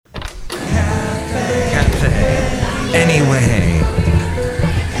Cafe. Anyway.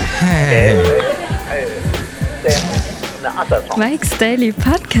 Hey. Mike's Daily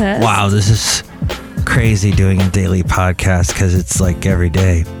Podcast. Wow, this is crazy doing a daily podcast because it's like every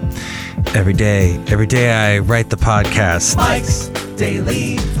day. Every day I write the podcast. Mike's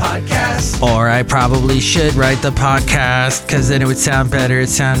Daily Podcast. Or I probably should write the podcast because then it would sound better. It'd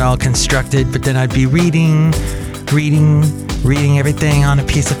sound all constructed, but then I'd be reading everything on a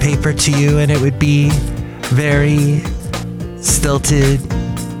piece of paper to you, and it would be very stilted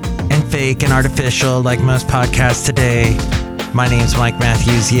and fake and artificial like most podcasts today. My name's Mike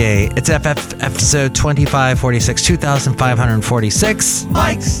Matthews. Yay. It's episode 2546, 2546.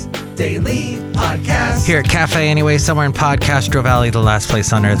 Mike's Daily Podcast. Here at Cafe Anyway, somewhere in Podcastro Valley, the last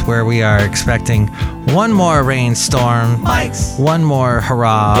place on earth, where we are expecting one more rainstorm, Mike's one more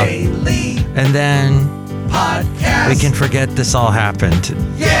hurrah, Daily and then Podcast. we can forget this all happened.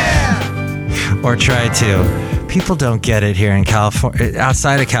 Yeah! Or try to. People don't get it here in California.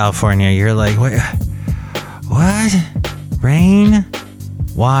 Outside of California, you're like, wait, what? Rain?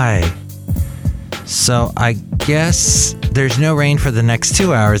 Why? So I guess there's no rain for the next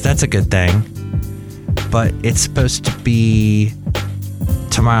 2 hours. That's a good thing. But it's supposed to be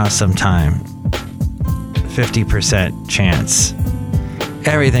tomorrow sometime. 50% chance.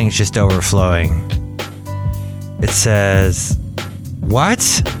 Everything's just overflowing. It says, what?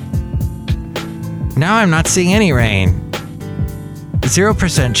 Now I'm not seeing any rain.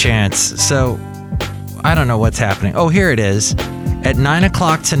 0% chance. So I don't know what's happening. Oh, here it is. At 9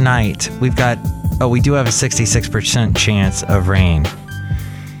 o'clock tonight, we do have a 66% chance of rain.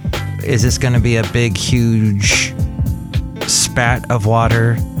 Is this going to be a big, huge spat of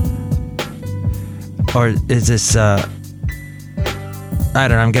water? Or is this, I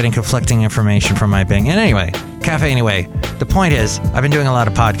don't know, I'm getting conflicting information from my Bing. And anyway, Cafe Anyway, the point is, I've been doing a lot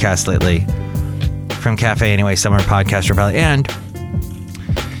of podcasts lately from Cafe Anyway, somewhere in Podcastro Valley, and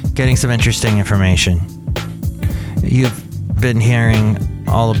getting some interesting information. You've been hearing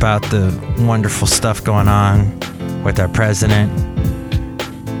all about the wonderful stuff going on with our president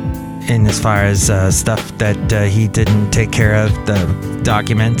in as far as stuff that he didn't take care of, the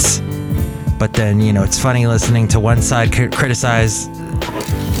documents. But then, it's funny listening to one side criticize.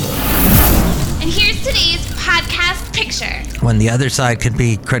 And here's today's podcast picture. When the other side could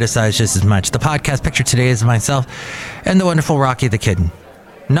be criticized just as much. The podcast picture today is myself and the wonderful Rocky the Kitten.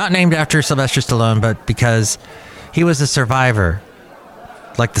 Not named after Sylvester Stallone, but because he was a survivor,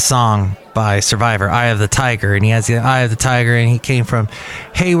 like the song by Survivor, Eye of the Tiger, and he has the Eye of the Tiger, and he came from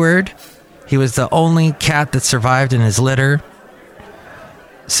Hayward. He was the only cat that survived in his litter.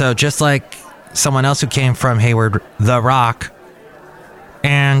 So just like someone else who came from Hayward, The Rock,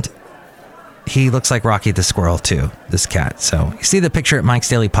 and he looks like Rocky the Squirrel too, this cat. So you see the picture at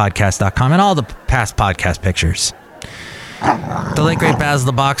mikesdailypodcast.com and all the past podcast pictures. The late great Baz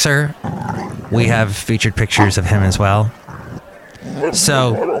the Boxer, we have featured pictures of him as well.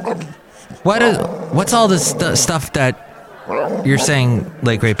 So, what's all this stuff that you're saying,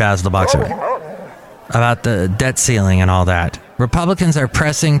 late great Baz the Boxer, about the debt ceiling and all that? Republicans are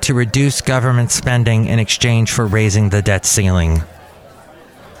pressing to reduce government spending in exchange for raising the debt ceiling.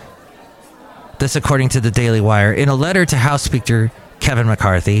 This according to the Daily Wire. In a letter to House Speaker Kevin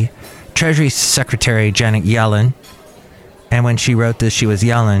McCarthy, Treasury Secretary Janet Yellen, and when she wrote this, she was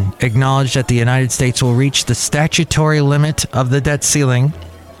Yellen, acknowledged that the United States will reach the statutory limit of the debt ceiling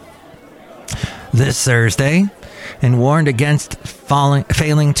this Thursday, and warned against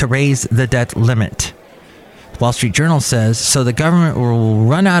failing to raise the debt limit. Wall Street Journal says, so the government will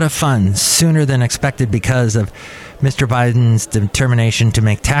run out of funds sooner than expected because of Mr. Biden's determination to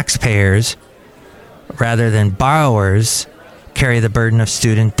make taxpayers, rather than borrowers, carry the burden of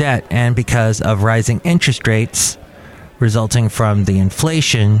student debt, and because of rising interest rates resulting from the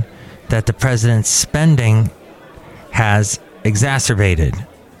inflation that the president's spending has exacerbated.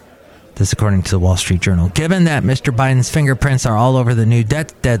 This according to the Wall Street Journal. Given that Mr. Biden's fingerprints are all over the new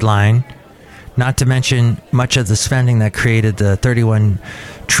debt deadline, not to mention much of the spending that created the $31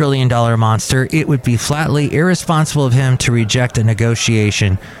 trillion monster, it would be flatly irresponsible of him to reject a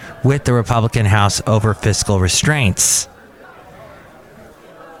negotiation with the Republican House over fiscal restraints.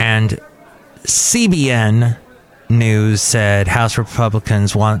 And CBN News said House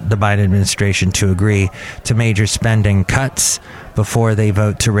Republicans want the Biden administration to agree to major spending cuts before they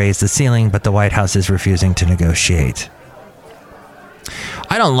vote to raise the ceiling, but the White House is refusing to negotiate.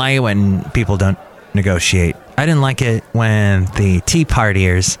 I don't like it when people don't negotiate. I didn't like it when the Tea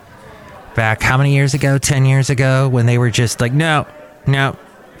Partiers, back how many years ago, 10 years ago, when they were just like, no,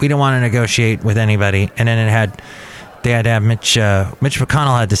 we don't want to negotiate with anybody. And then it had They had to have Mitch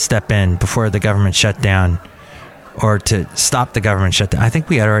McConnell had to step in before the government shut down, or to stop the government shutdown. I think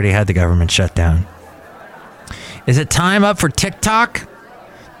we had already had the government shutdown. Is it time up for TikTok?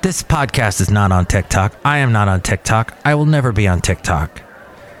 This podcast is not on TikTok. I am not on TikTok. I will never be on TikTok.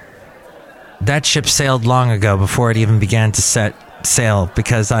 That ship sailed long ago before it even began to set sail.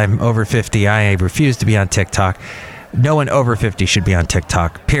 Because I'm over 50, I refuse to be on TikTok. No one over 50 should be on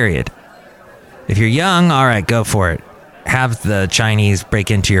TikTok, period. If you're young, all right, go for it. Have the Chinese break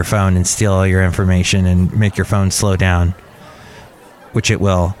into your phone and steal all your information and make your phone slow down, which it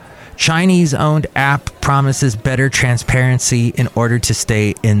will. Chinese-owned app promises better transparency in order to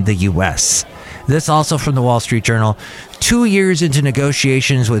stay in the U.S. This also from the Wall Street Journal. 2 years into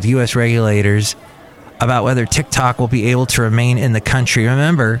negotiations with U.S. regulators about whether TikTok will be able to remain in the country.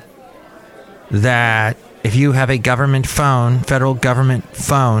 Remember that if you have a government phone, federal government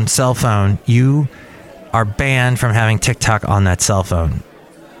phone, cell phone, you are banned from having TikTok on that cell phone.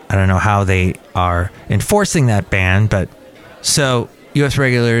 I don't know how they are enforcing that ban, but so U.S.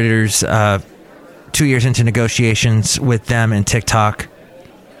 regulators, 2 years into negotiations with them and TikTok.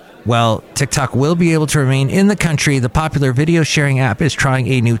 Well, TikTok will be able to remain in the country. The popular video sharing app is trying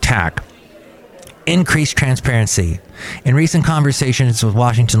a new tack. Increased transparency. In recent conversations with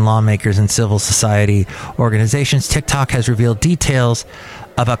Washington lawmakers and civil society organizations, TikTok has revealed details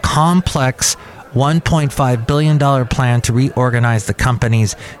of a complex $1.5 billion plan to reorganize the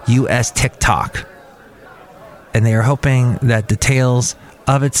company's U.S. TikTok. And they are hoping that details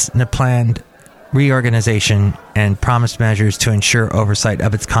of its planned reorganization and promised measures to ensure oversight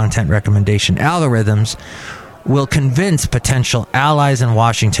of its content recommendation algorithms will convince potential allies in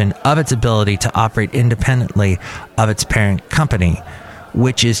Washington of its ability to operate independently of its parent company,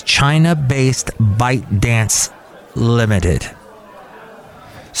 which is China-based ByteDance Limited.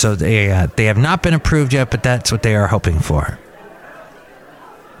 So they have not been approved yet, but that's what they are hoping for.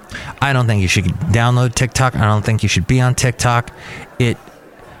 I don't think you should download TikTok. I don't think you should be on TikTok. It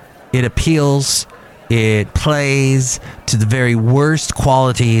appeals, it plays to the very worst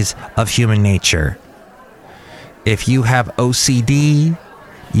qualities of human nature. If you have OCD,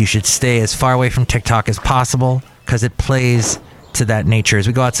 you should stay as far away from TikTok as possible because it plays to that nature. As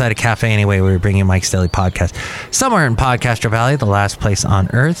we go outside a cafe anyway, we're bringing Mike's Daily Podcast. Somewhere in Podcaster Valley, the last place on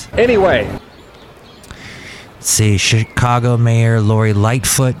earth. Anyway. Let's see, Chicago Mayor Lori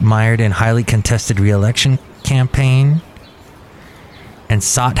Lightfoot mired in highly contested re-election campaign and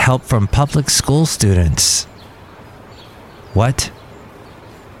sought help from public school students. What?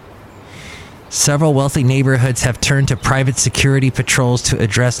 Several wealthy neighborhoods have turned to private security patrols to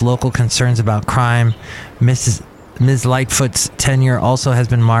address local concerns about crime. Ms. Lightfoot's tenure also has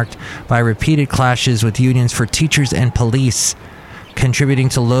been marked by repeated clashes with unions for teachers and police, contributing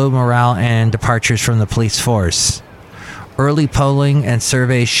to low morale and departures from the police force. Early polling and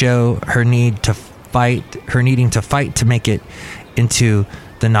surveys show her needing to fight to make it into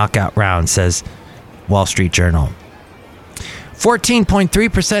the knockout round, says Wall Street Journal.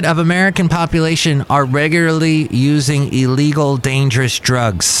 14.3% of American population are regularly using illegal, dangerous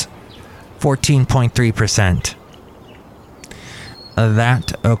drugs. 14.3%.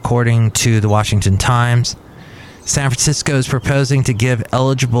 That, according to the Washington Times. San Francisco is proposing to give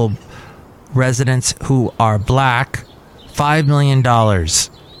eligible residents who are black $5 million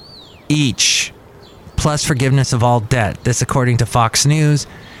each, plus forgiveness of all debt. This, according to Fox News.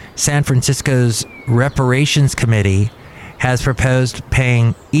 San Francisco's Reparations Committee has proposed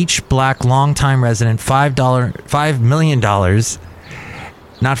paying each black longtime resident $5 million,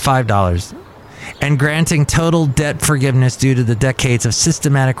 not $5, and granting total debt forgiveness due to the decades of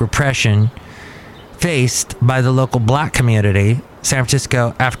systematic repression faced by the local black community. San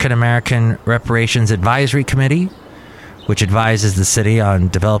Francisco African American Reparations Advisory Committee, which advises the city on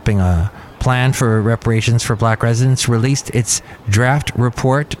developing a plan for reparations for black residents, released its draft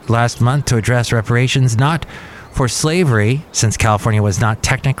report last month to address reparations not for slavery, since California was not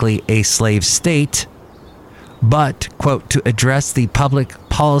technically a slave state, but, quote, to address the public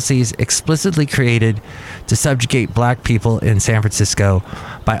policies explicitly created to subjugate black people in San Francisco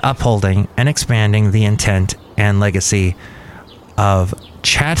by upholding and expanding the intent and legacy of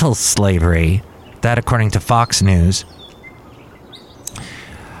chattel slavery. That, according to Fox News.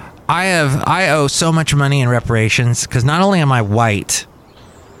 I owe so much money in reparations because not only am I white,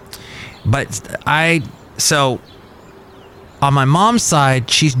 but so on my mom's side,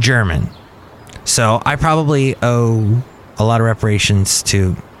 she's German. So I probably owe a lot of reparations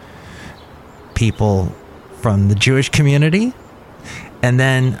to people from the Jewish community. And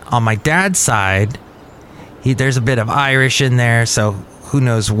then on my dad's side, there's a bit of Irish in there. So who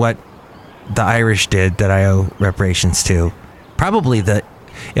knows what the Irish did that I owe reparations to. Probably if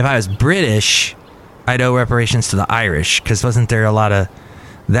I was British, I'd owe reparations to the Irish, because wasn't there a lot of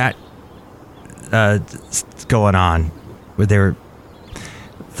that going on where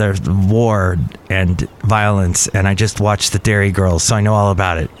there's war and violence, and I just watched the Dairy Girls, so I know all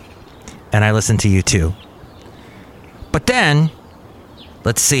about it. And I listen to you too. But then,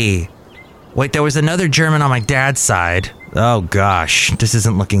 let's see. Wait, there was another German on my dad's side. Oh gosh, this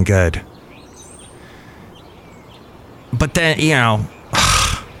isn't looking good. But then,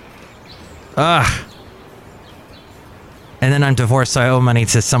 and then I'm divorced, so I owe money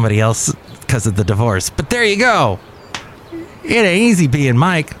to somebody else because of the divorce. But there you go. It ain't easy being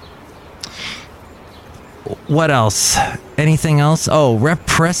Mike. What else? Anything else? Oh,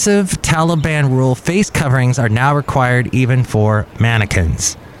 repressive Taliban rule. Face coverings are now required even for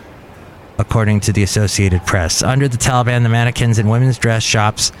mannequins, according to the Associated Press. Under the Taliban, the mannequins in women's dress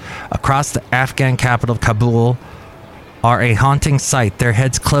shops across the Afghan capital of Kabul are a haunting sight. Their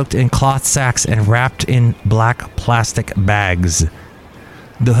heads cloaked in cloth sacks and wrapped in black plastic bags.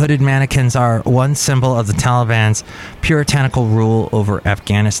 The hooded mannequins are one symbol of the Taliban's puritanical rule over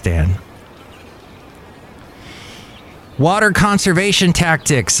Afghanistan. Water conservation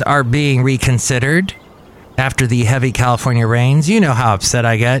tactics are being reconsidered after the heavy California rains. You know how upset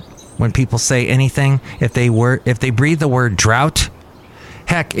I get when people say anything. If they breathe the word drought,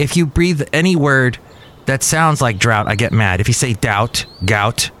 heck, if you breathe any word that sounds like drought, I get mad. If you say gout,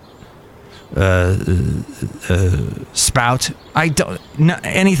 spout,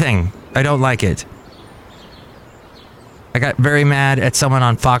 anything. I don't like it. I got very mad at someone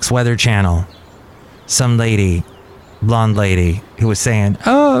on Fox Weather Channel. Some lady, blonde lady, who was saying,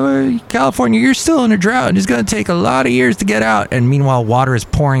 "Oh, California, you're still in a drought, and it's going to take a lot of years to get out." And meanwhile, water is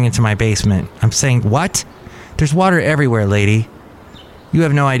pouring into my basement. I'm saying, what? There's water everywhere, lady. You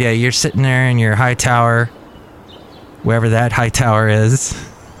have no idea. You're sitting there in your high tower, wherever that high tower is,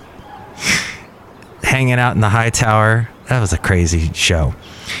 hanging out in the high tower. That was a crazy show.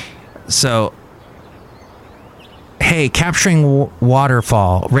 So, hey, capturing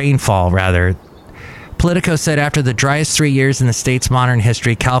rainfall rather. Politico said after the driest 3 years in the state's modern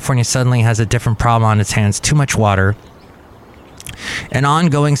history, California suddenly has a different problem on its hands: too much water. An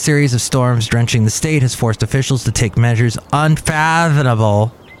ongoing series of storms drenching the state has forced officials to take measures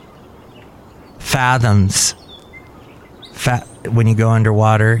unfathomable. Fathoms. When you go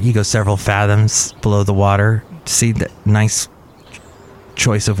underwater, you go several fathoms below the water. See that nice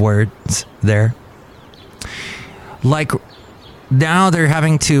choice of words there? Like, now they're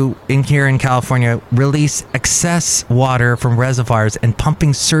having to, here in California, release excess water from reservoirs and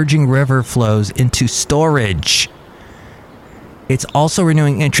pumping surging river flows into storage. It's also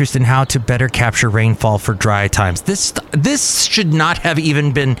renewing interest in how to better capture rainfall for dry times. This should not have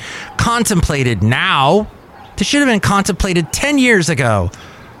even been contemplated now. This should have been contemplated 10 years ago,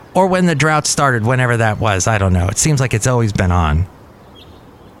 or when the drought started, whenever that was. I don't know. It seems like it's always been on.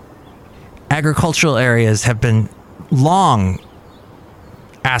 Agricultural areas have been long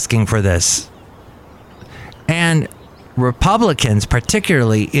asking for this. And Republicans,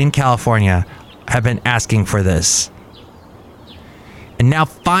 particularly in California, have been asking for this. And now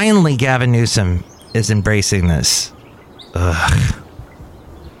finally Gavin Newsom is embracing this. Ugh.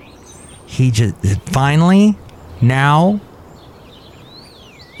 He just finally now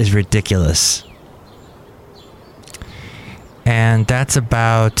is ridiculous. And that's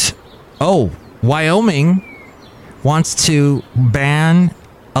about... Oh, Wyoming wants to ban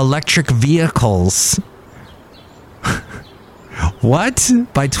electric vehicles. What?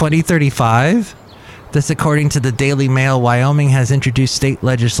 By 2035? This, according to the Daily Mail. Wyoming has introduced state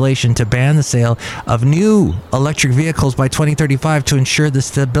legislation to ban the sale of new electric vehicles by 2035 to ensure the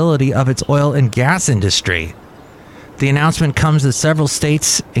stability of its oil and gas industry. The announcement comes as several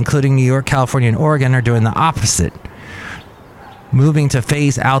states, including New York, California, and Oregon, are doing the opposite, moving to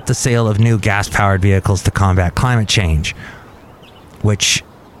phase out the sale of new gas-powered vehicles to combat climate change, which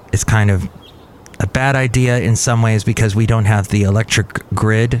is kind of a bad idea in some ways because we don't have the electric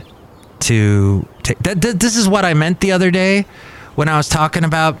grid to take. This is what I meant the other day when I was talking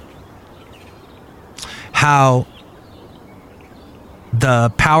about how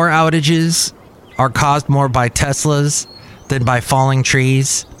the power outages are caused more by Teslas than by falling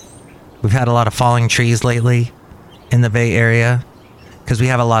trees. We've had a lot of falling trees lately in the Bay Area because we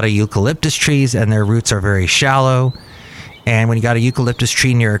have a lot of eucalyptus trees and their roots are very shallow. And when you got a eucalyptus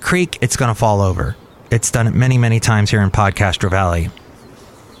tree near a creek, it's going to fall over. It's done it many, many times here in Podcastro Valley.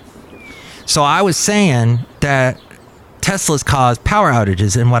 So I was saying that Teslas cause power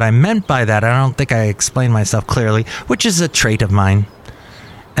outages, and what I meant by that, I don't think I explained myself clearly, which is a trait of mine,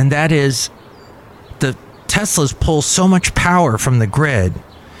 And that is the Teslas pull so much power from the grid.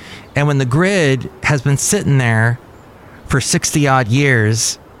 And when the grid has been sitting there for 60 odd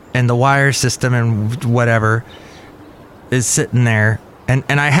years and the wire system and whatever is sitting there, and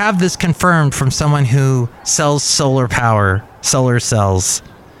I have this confirmed from someone who sells solar cells,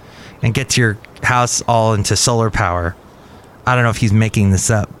 and gets your house all into solar power. I don't know if he's making this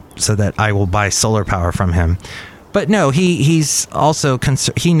up so that I will buy solar power from him. But no, he's also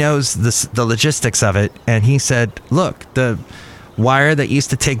he knows the logistics of it, and he said, look, the wire that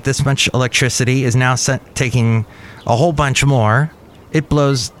used to take this much electricity is now taking a whole bunch more. It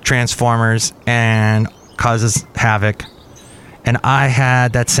blows transformers and causes havoc. And I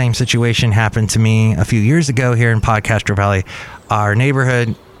had that same situation happen to me a few years ago here in Podcaster Valley. Our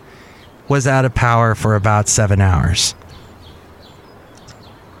neighborhood was out of power for about 7 hours.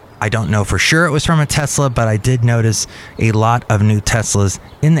 I don't know for sure it was from a Tesla, but I did notice a lot of new Teslas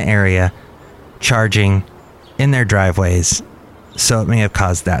in the area charging in their driveways. So it may have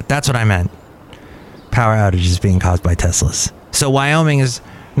caused that. That's what I meant. Power outages being caused by Teslas. So Wyoming is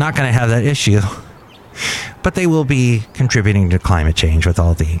not going to have that issue. But they will be contributing to climate change with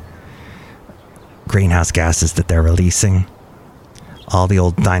all the greenhouse gases that they're releasing. All the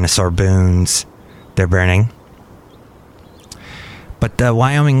old dinosaur boons they're burning. But the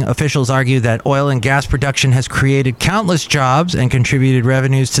Wyoming officials argue that oil and gas production has created countless jobs and contributed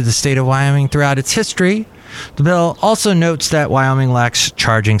revenues to the state of Wyoming throughout its history. The bill also notes that Wyoming lacks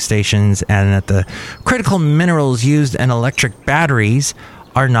charging stations and that the critical minerals used in electric batteries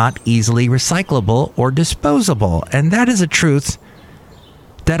are not easily recyclable or disposable. And that is a truth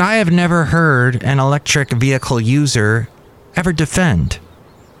that I have never heard an electric vehicle user ever defend.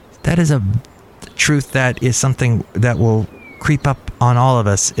 That is a truth that is something that will creep up on all of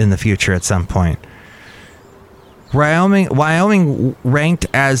us in the future at some point. Wyoming ranked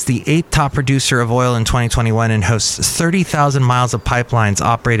as the 8th top producer of oil in 2021 and hosts 30,000 miles of pipelines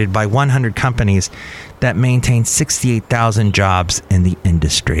operated by 100 companies that maintain 68,000 jobs in the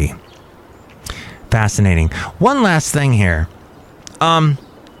industry. Fascinating. One last thing here. I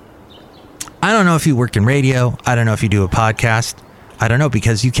don't know if you work in radio. I don't know if you do a podcast. I don't know,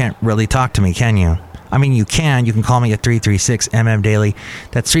 because you can't really talk to me, can you? I mean, you can. You can call me at 336-MM Daily.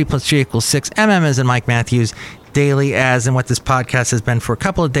 That's 3 + 3 = 6. MM as in Mike Matthews. Daily as in what this podcast has been for a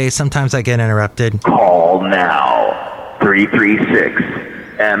couple of days. Sometimes I get interrupted. Call now.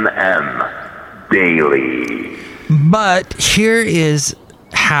 336-MM Daily. But here is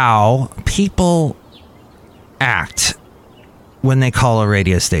how people act when they call a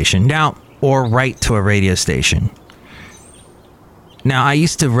radio station. Now, or write to a radio station. Now, I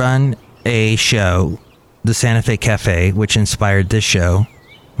used to run a show, the Santa Fe Cafe, which inspired this show,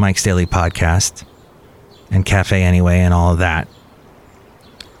 Mike's Daily Podcast, and Cafe Anyway, and all of that.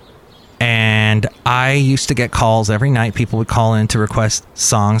 And I used to get calls every night. People would call in to request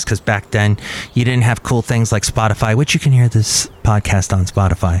songs, because back then you didn't have cool things like Spotify, which you can hear this podcast on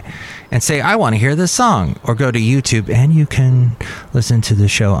Spotify, and say, I want to hear this song, or go to YouTube, and you can listen to the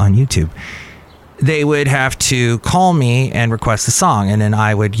show on YouTube. They would have to call me and request a song, and then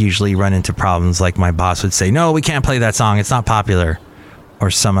I would usually run into problems like my boss would say, no, we can't play that song, it's not popular,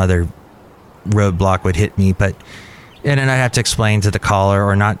 or some other roadblock would hit me. And then I'd have to explain to the caller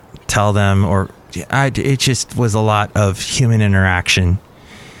or not tell them, or it just was a lot of human interaction.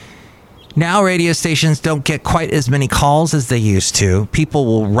 Now radio stations don't get quite as many calls as they used to. People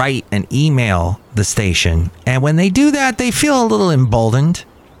will write and email the station, and when they do that, they feel a little emboldened,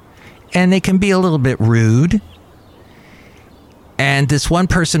 and they can be a little bit rude. And this one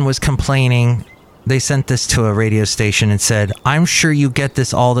person was complaining. They sent this to a radio station and said, I'm sure you get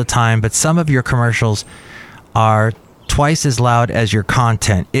this all the time, but some of your commercials are twice as loud as your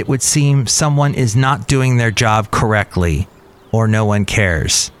content. It would seem someone is not doing their job correctly, or no one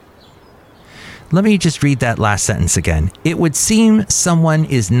cares. Let me just read that last sentence again. It would seem someone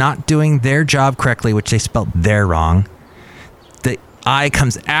is not doing their job correctly, which they spelled "their" wrong. The I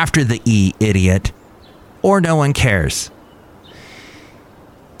comes after the E, idiot, or no one cares.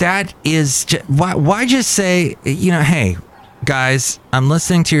 That is just, why just say, hey, guys, I'm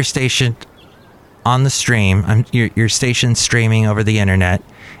listening to your station on the stream. Your station's streaming over the internet,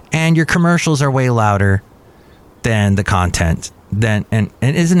 and your commercials are way louder than the content. And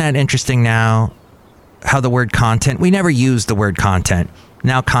isn't that interesting now? How the word content, we never used the word content.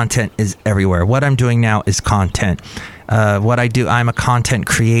 Now content is everywhere. What I'm doing now is content. What I do, I'm a content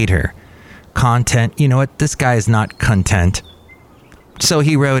creator. Content, you know what? This guy is not content. So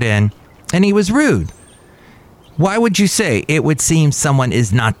he wrote in, and he was rude. Why would you say it would seem someone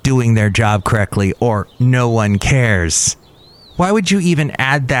is not doing their job correctly, or no one cares? Why would you even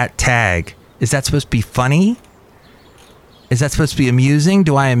add that tag? Is that supposed to be funny? Is that supposed to be amusing?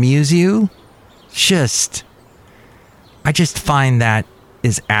 Do I amuse you? I just find that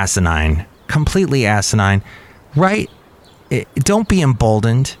is asinine. Completely asinine. Right? Don't be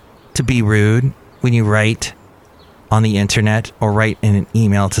emboldened to be rude when you write on the internet or write in an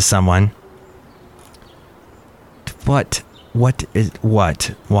email to someone. What?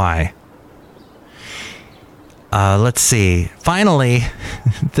 Why? Let's see. Finally,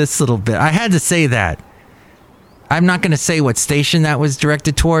 this little bit. I had to say that. I'm not going to say what station that was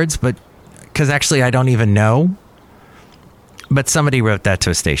directed towards, but because actually I don't even know. But somebody wrote that to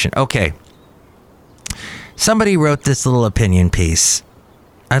a station. Okay. Somebody wrote this little opinion piece.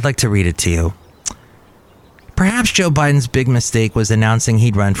 I'd like to read it to you. Perhaps Joe Biden's big mistake was announcing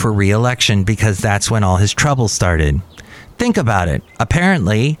he'd run for re-election because that's when all his trouble started. Think about it.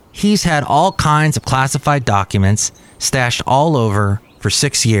 Apparently, he's had all kinds of classified documents stashed all over for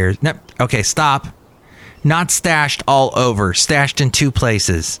 6 years. No, okay, stop. Not stashed all over. Stashed in 2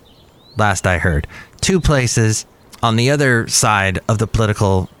 places. Last I heard. 2 places on the other side of the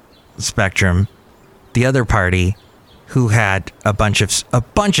political spectrum. The other party who had a bunch of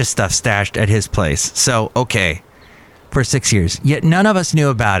stuff stashed at his place. So, okay, for 6 years. Yet none of us knew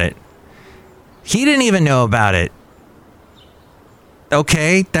about it. He didn't even know about it.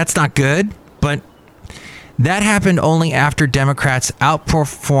 Okay, that's not good, but that happened only after Democrats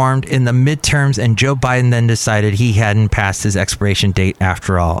outperformed in the midterms and Joe Biden then decided he hadn't passed his expiration date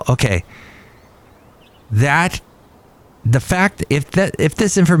after all. Okay. The fact, if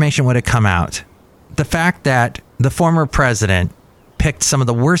this information would have come out, the fact that the former president picked some of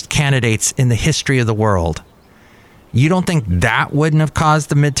the worst candidates in the history of the world, you don't think that wouldn't have caused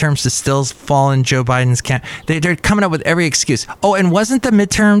the midterms to still fall in Joe Biden's camp? They're coming up with every excuse. Oh, and wasn't the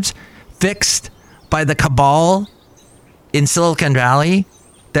midterms fixed by the cabal in Silicon Valley?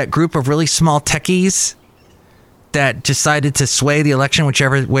 That group of really small techies that decided to sway the election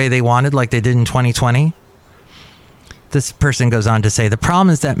whichever way they wanted, like they did in 2020? This person goes on to say, the problem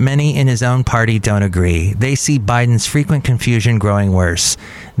is that many in his own party don't agree. They see Biden's frequent confusion growing worse.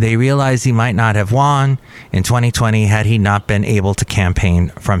 They realize he might not have won in 2020 had he not been able to campaign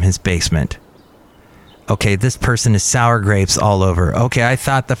from his basement. Okay, this person is sour grapes all over. Okay, I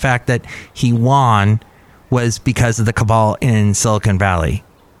thought the fact that he won was because of the cabal in Silicon Valley.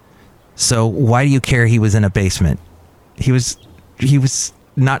 So why do you care he was in a basement? He was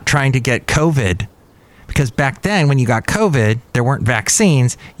not trying to get COVID. Because back then, when you got COVID, there weren't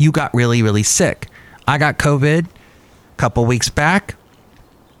vaccines. You got really, really sick. I got COVID a couple weeks back.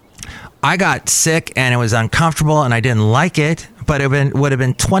 I got sick and it was uncomfortable and I didn't like it. But it would have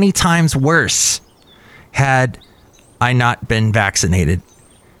been 20 times worse had I not been vaccinated.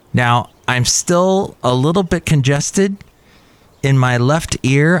 Now, I'm still a little bit congested in my left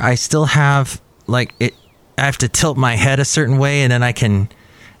ear. I still have I have to tilt my head a certain way and then I can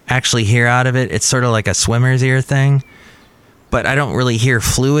actually hear out of it. It's sort of like a swimmer's ear thing, but I don't really hear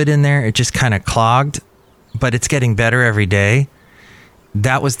fluid in there. It just kind of clogged, but it's getting better every day.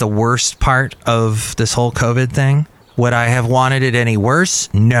 That was the worst part of this whole COVID thing. Would I have wanted it any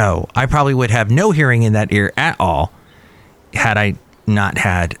worse? No. I probably would have no hearing in that ear at all had I not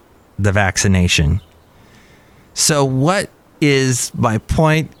had the vaccination. So what is my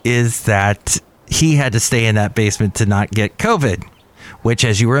point is that he had to stay in that basement to not get COVID. Which,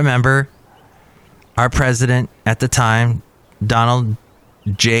 as you remember, our president at the time, Donald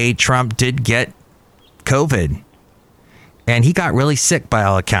J. Trump, did get COVID. And he got really sick by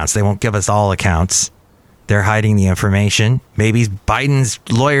all accounts. They won't give us all accounts. They're hiding the information. Maybe Biden's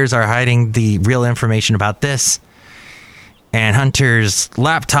lawyers are hiding the real information about this. And Hunter's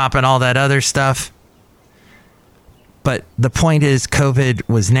laptop and all that other stuff. But the point is, COVID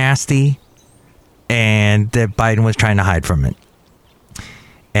was nasty. And that Biden was trying to hide from it.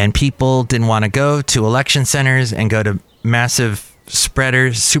 And people didn't want to go to election centers and go to massive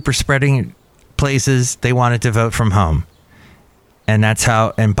spreaders, super spreading places. They wanted to vote from home. And that's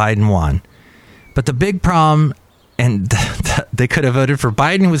how, and Biden won. But the big problem, and they could have voted for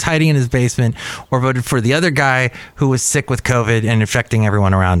Biden, who was hiding in his basement, or voted for the other guy who was sick with COVID and infecting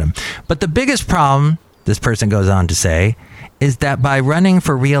everyone around him. But the biggest problem, this person goes on to say, is that by running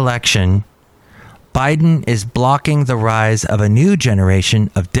for re-election, Biden is blocking the rise of a new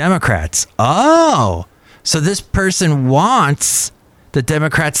generation of Democrats. Oh, so this person wants the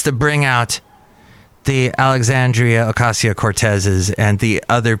Democrats to bring out the Alexandria Ocasio-Cortezes and the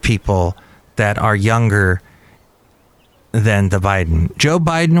other people that are younger than the Biden. Joe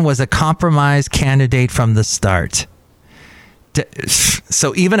Biden was a compromise candidate from the start.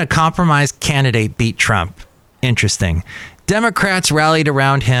 So even a compromise candidate beat Trump. Interesting. Democrats rallied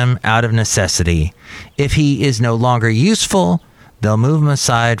around him out of necessity. If he is no longer useful, they'll move him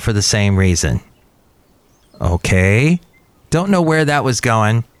aside for the same reason. Okay. Don't know where that was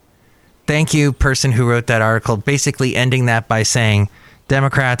going. Thank you, person who wrote that article, basically ending that by saying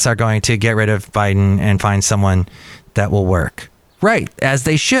Democrats are going to get rid of Biden and find someone that will work. Right, as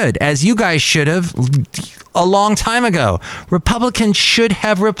they should, as you guys should have a long time ago. Republicans should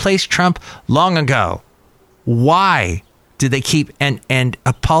have replaced Trump long ago. Why do they keep and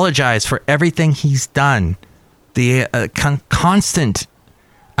apologize for everything he's done? The constant.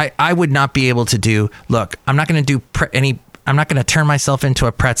 I would not be able to do. Look, I'm not going to do I'm not going to turn myself into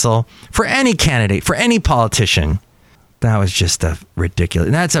a pretzel for any candidate, for any politician. That was just a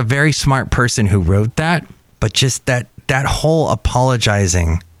ridiculous. That's a very smart person who wrote that, but just that whole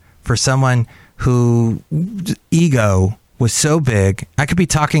apologizing for someone who ego was so big. I could be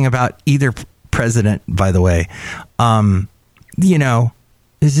talking about either president, by the way.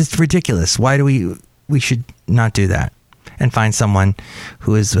 It's just ridiculous. Why do we should not do that and find someone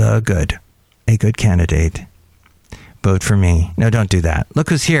who is a good candidate. Vote for me. No, don't do that. Look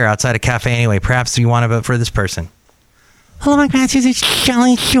who's here outside a cafe anyway. Perhaps you want to vote for this person. Hello, my gracias. It's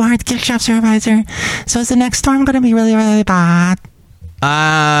Chely Shoehart, gift shop supervisor. So is the next storm going to be really, really bad?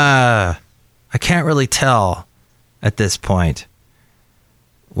 I can't really tell at this point.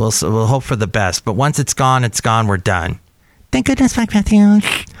 We'll hope for the best. But once it's gone, we're done. Thank goodness, Mike Matthews.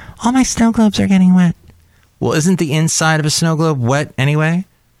 All my snow globes are getting wet. Well, isn't the inside of a snow globe wet anyway?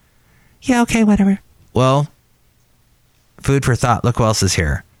 Yeah, okay, whatever. Well, food for thought. Look who else is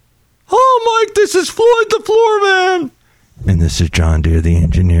here. Oh, Mike, this is Floyd the Floorman. And this is John Deere, the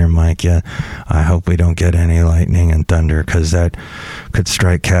engineer, Mike. Yeah, I hope we don't get any lightning and thunder because that could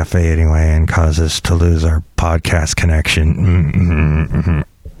strike Cafe anyway and cause us to lose our podcast connection.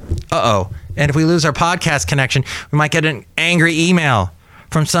 Uh-oh. And if we lose our podcast connection, we might get an angry email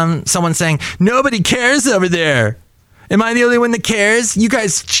from someone saying, nobody cares over there. Am I the only one that cares? You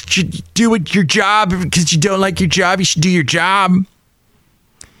guys should do your job because you don't like your job. You should do your job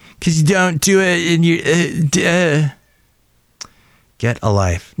because you don't do it and you... Get a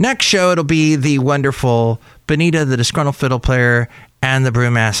life. Next show, it'll be the wonderful Benita, the disgruntled fiddle player, and the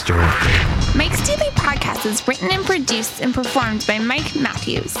brewmaster. Mike's Daily Podcast is written and produced and performed by Mike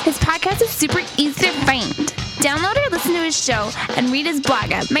Matthews. His podcast is super easy to find. Download or listen to his show and read his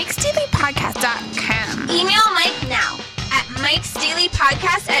blog at mikesdailypodcast.com. Email Mike now at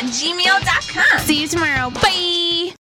mikesdailypodcast@gmail.com. See you tomorrow. Bye.